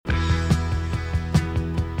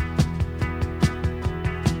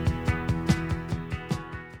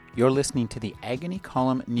You're listening to the Agony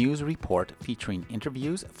Column News Report featuring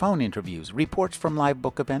interviews, phone interviews, reports from live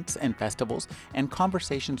book events and festivals, and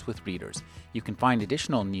conversations with readers. You can find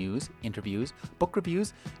additional news, interviews, book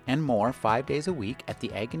reviews, and more 5 days a week at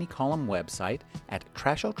the Agony Column website at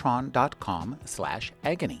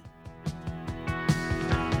trashotron.com/agony.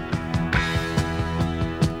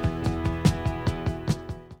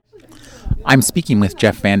 I'm speaking with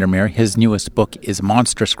Jeff Vandermeer. His newest book is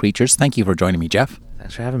Monstrous Creatures. Thank you for joining me, Jeff.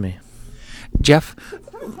 Thanks for having me. Jeff,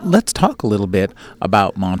 let's talk a little bit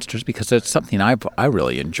about monsters because it's something I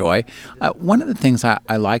really enjoy. One of the things I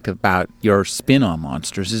like about your spin on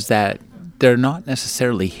monsters is that they're not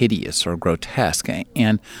necessarily hideous or grotesque.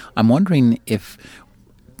 And I'm wondering if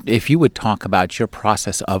you would talk about your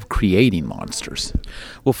process of creating monsters.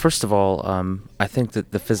 Well, first of all, I think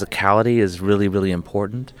that the physicality is really, really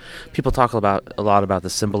important. People talk a lot about the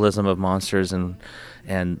symbolism of monsters and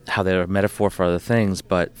how they're a metaphor for other things,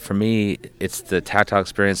 but for me, it's the tactile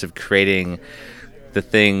experience of creating the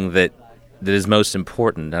thing that is most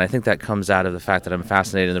important. And I think that comes out of the fact that I'm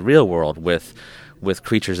fascinated in the real world with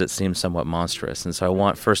creatures that seem somewhat monstrous. And so I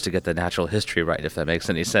want first to get the natural history right, if that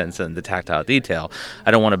makes any sense, and the tactile detail.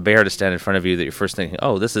 I don't want a bear to stand in front of you that you're first thinking,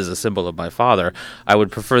 oh, this is a symbol of my father. I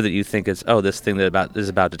would prefer that you think it's, oh, this thing that is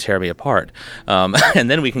about to tear me apart. And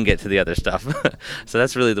then we can get to the other stuff. So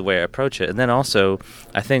that's really the way I approach it. And then also,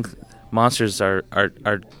 I think monsters are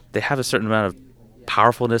they have a certain amount of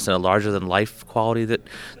powerfulness and a larger-than-life quality that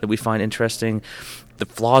we find interesting. The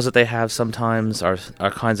flaws that they have sometimes are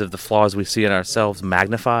kinds of the flaws we see in ourselves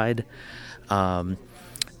magnified. I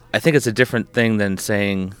think it's a different thing than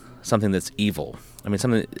saying something that's evil. I mean,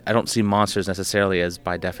 I don't see monsters necessarily as,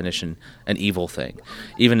 by definition, an evil thing.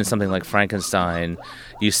 Even in something like Frankenstein,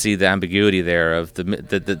 you see the ambiguity there of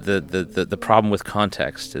the problem with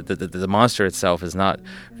context. The monster itself is not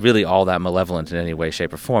really all that malevolent in any way,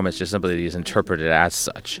 shape, or form. It's just simply that he's interpreted as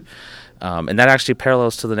such. And that actually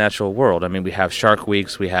parallels to the natural world. I mean, we have Shark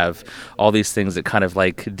Weeks, we have all these things that kind of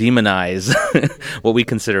like demonize what we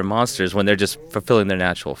consider monsters when they're just fulfilling their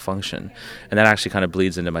natural function. And that actually kind of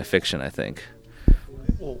bleeds into my fiction, I think.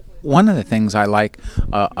 One of the things I like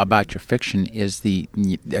about your fiction is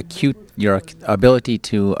your ability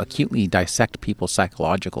to acutely dissect people's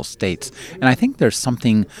psychological states. And I think there's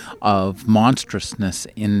something of monstrousness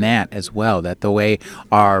in that as well, that the way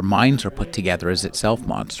our minds are put together is itself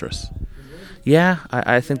monstrous. Yeah,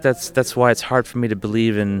 I think that's why it's hard for me to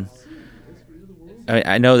believe in. I mean,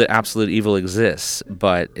 I know that absolute evil exists,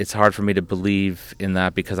 but it's hard for me to believe in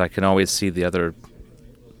that because I can always see the other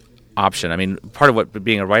option. I mean, part of what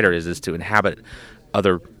being a writer is to inhabit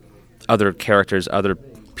other characters, other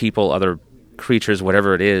people, other creatures,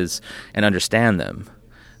 whatever it is, and understand them.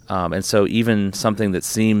 And so even something that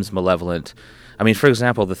seems malevolent, I mean, for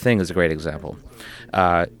example, The Thing is a great example.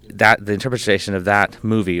 That the interpretation of that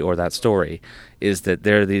movie or that story is that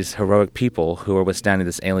there are these heroic people who are withstanding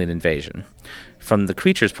this alien invasion. From the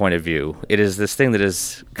creature's point of view, it is this thing that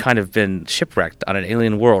has kind of been shipwrecked on an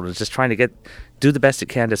alien world. It's just trying to do the best it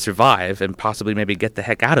can to survive and possibly maybe get the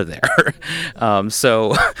heck out of there.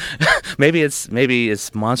 So maybe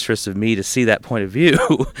it's monstrous of me to see that point of view,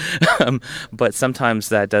 but sometimes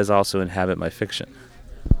that does also inhabit my fiction.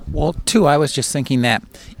 Well, too, I was just thinking that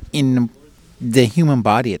in the human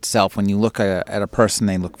body itself, when you look at a person,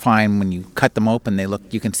 they look fine. When you cut them open,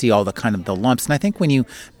 you can see all the kind of the lumps. And I think when you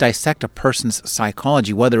dissect a person's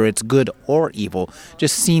psychology, whether it's good or evil,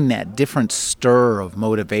 just seeing that different stir of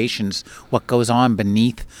motivations, what goes on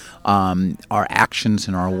beneath our actions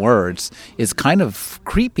and our words, is kind of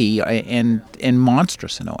creepy and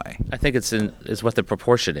monstrous in a way. I think it's what the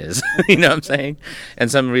proportion is. You know what I'm saying?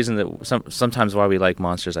 And some reason that sometimes why we like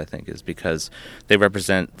monsters, I think, is because they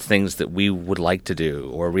represent things that we would like to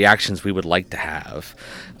do or reactions we would like to have,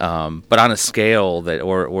 but on a scale that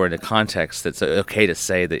or in a context that's okay to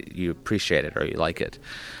say that you appreciate it or you like it.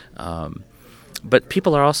 But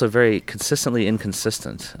people are also very consistently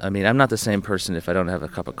inconsistent. I mean, I'm not the same person if I don't have a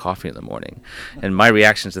cup of coffee in the morning, and my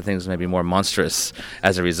reactions to things may be more monstrous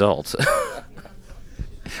as a result.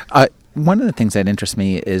 One of the things that interests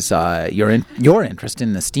me is your interest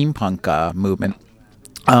in the steampunk movement.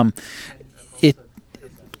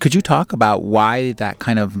 Could you talk about why that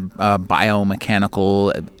kind of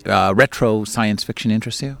biomechanical, retro science fiction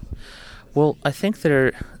interests you? Well, I think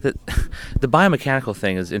that the biomechanical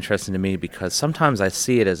thing is interesting to me because sometimes I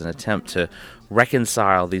see it as an attempt to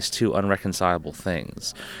reconcile these two unreconcilable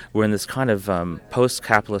things. We're in this kind of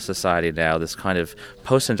post-capitalist society now, this kind of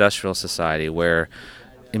post-industrial society where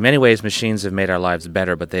in many ways, machines have made our lives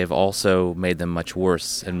better, but they've also made them much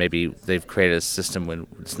worse, and maybe they've created a system when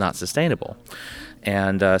it's not sustainable.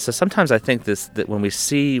 And so sometimes I think that when we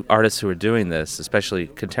see artists who are doing this, especially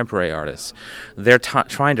contemporary artists, they're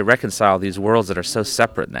trying to reconcile these worlds that are so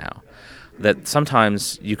separate now, that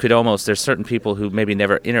sometimes you could almost, there's certain people who maybe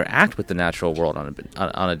never interact with the natural world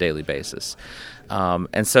on a daily basis.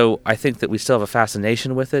 And so I think that we still have a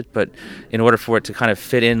fascination with it, but in order for it to kind of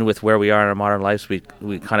fit in with where we are in our modern lives, we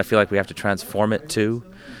kind of feel like we have to transform it too.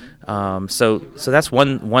 So that's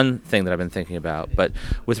one thing that I've been thinking about. But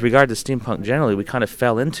with regard to steampunk generally, we kind of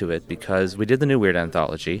fell into it because we did the New Weird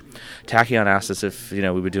anthology. Tachyon asked us if we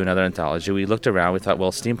would do another anthology. We looked around. We thought,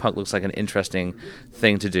 well, steampunk looks like an interesting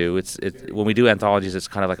thing to do. When we do anthologies, it's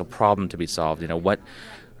kind of like a problem to be solved.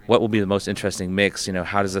 What will be the most interesting mix?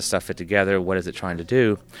 How does this stuff fit together? What is it trying to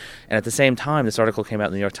do? And at the same time, this article came out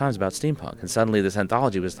in the New York Times about steampunk, and suddenly this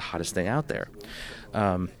anthology was the hottest thing out there.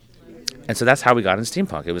 And so that's how we got into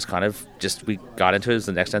steampunk. It was kind of just, we got into it as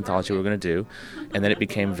the next anthology we were going to do, and then it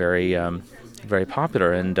became very, very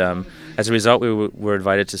popular. And as a result, we were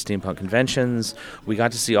invited to steampunk conventions. We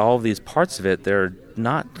got to see all of these parts of it. They're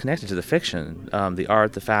not connected to the fiction, the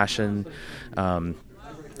art, the fashion,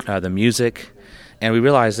 the music, and we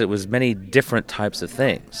realized it was many different types of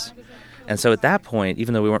things. And so at that point,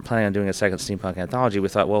 even though we weren't planning on doing a second steampunk anthology, we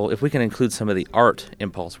thought, well, if we can include some of the art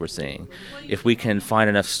impulse we're seeing, if we can find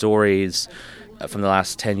enough stories from the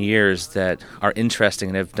last 10 years that are interesting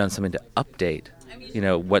and have done something to update,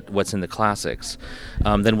 what's in the classics,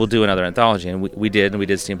 then we'll do another anthology. And we did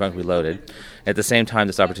Steampunk Reloaded. At the same time,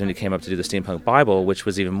 this opportunity came up to do the Steampunk Bible, which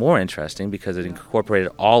was even more interesting because it incorporated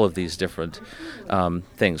all of these different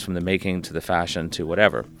things, from the making to the fashion to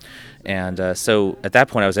whatever. And so at that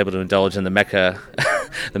point, I was able to indulge in the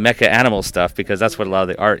mecha animal stuff, because that's what a lot of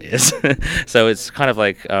the art is. So it's kind of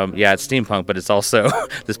like, it's steampunk, but it's also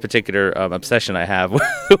this particular obsession I have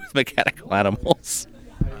with mechanical animals.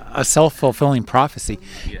 A self-fulfilling prophecy.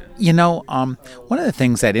 Yeah. One of the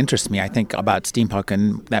things that interests me, I think, about steampunk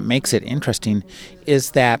and that makes it interesting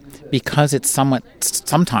is that because it's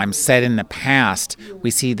sometimes set in the past,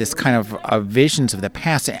 we see this kind of visions of the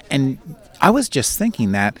past. And I was just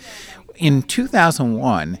thinking that in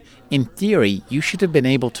 2001, in theory, you should have been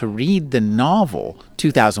able to read the novel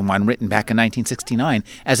 2001, written back in 1969,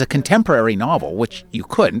 as a contemporary novel, which you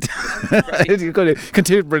couldn't. You could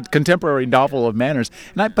contemporary novel of manners.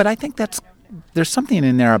 But I think there's something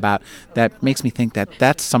in there about that makes me think that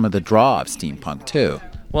that's some of the draw of steampunk too.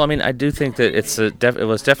 Well, I do think that it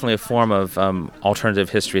was definitely a form of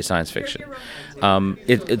alternative history science fiction.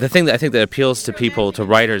 The thing that I think that appeals to people, to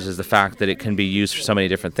writers, is the fact that it can be used for so many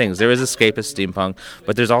different things. There is escapist steampunk,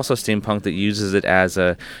 but there's also steampunk that uses it as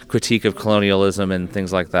a critique of colonialism and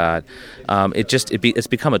things like that. It's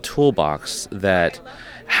become a toolbox that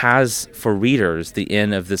has for readers the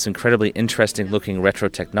in of this incredibly interesting looking retro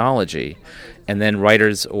technology, and then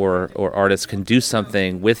writers or artists can do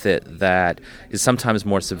something with it that is sometimes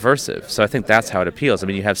more subversive. So I think that's how it appeals.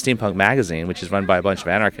 You have Steampunk Magazine, which is run by a bunch of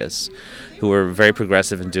anarchists who are very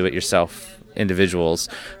progressive and do-it-yourself individuals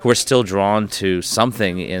who are still drawn to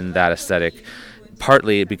something in that aesthetic,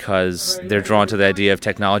 partly because they're drawn to the idea of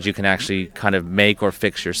technology you can actually kind of make or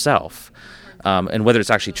fix yourself. And whether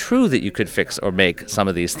it's actually true that you could fix or make some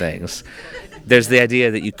of these things, there's the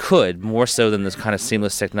idea that you could, more so than this kind of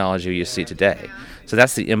seamless technology you see today. So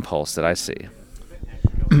that's the impulse that I see.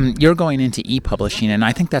 You're going into e-publishing, and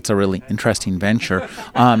I think that's a really interesting venture.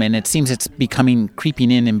 And it seems it's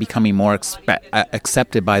creeping in and becoming more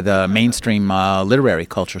accepted by the mainstream literary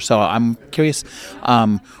culture. So I'm curious,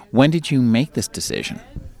 when did you make this decision?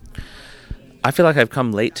 I feel like I've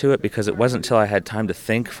come late to it because it wasn't until I had time to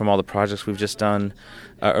think from all the projects we've just done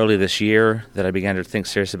early this year that I began to think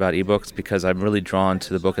seriously about ebooks, because I'm really drawn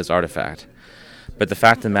to the book as artifact. But the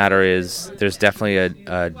fact of the matter is there's definitely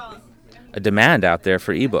a demand out there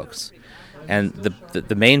for ebooks. And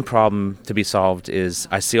the main problem to be solved is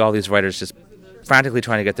I see all these writers just frantically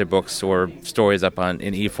trying to get their books or stories up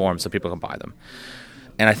in e-form so people can buy them.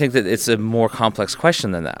 And I think that it's a more complex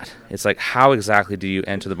question than that. It's like, how exactly do you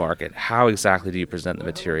enter the market? How exactly do you present the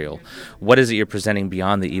material? What is it you're presenting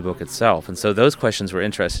beyond the ebook itself? And so those questions were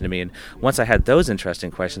interesting to me. And once I had those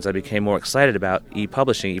interesting questions, I became more excited about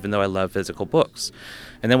e-publishing, even though I love physical books.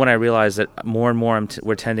 And then when I realized that more and more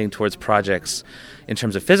we're tending towards projects in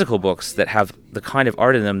terms of physical books that have the kind of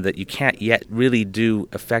art in them that you can't yet really do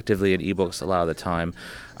effectively in ebooks a lot of the time,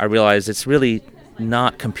 I realized it's really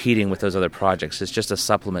not competing with those other projects. It's just a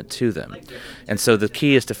supplement to them. And so the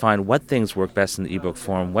key is to find what things work best in the ebook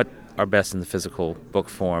form, what our best in the physical book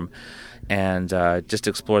form and just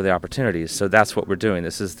explore the opportunities. So that's what we're doing.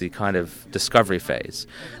 This is the kind of discovery phase.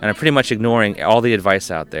 And I'm pretty much ignoring all the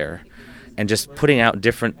advice out there and just putting out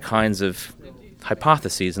different kinds of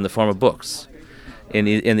hypotheses in the form of books in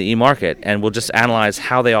the e-market, and we'll just analyze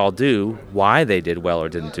how they all do, why they did well or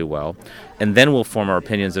didn't do well, and then we'll form our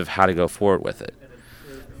opinions of how to go forward with it.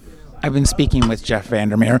 I've been speaking with Jeff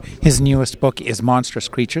Vandermeer. His newest book is Monstrous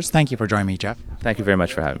Creatures. Thank you for joining me, Jeff. Thank you very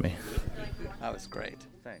much for having me. That was great.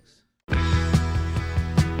 Thanks.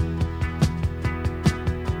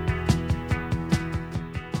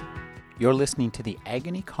 You're listening to the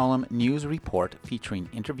Agony Column News Report, featuring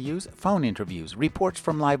interviews, phone interviews, reports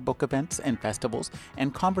from live book events and festivals,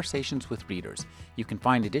 and conversations with readers. You can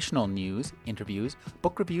find additional news, interviews,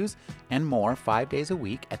 book reviews, and more 5 days a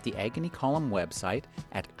week at the Agony Column website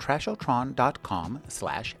at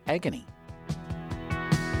trashotron.com/agony.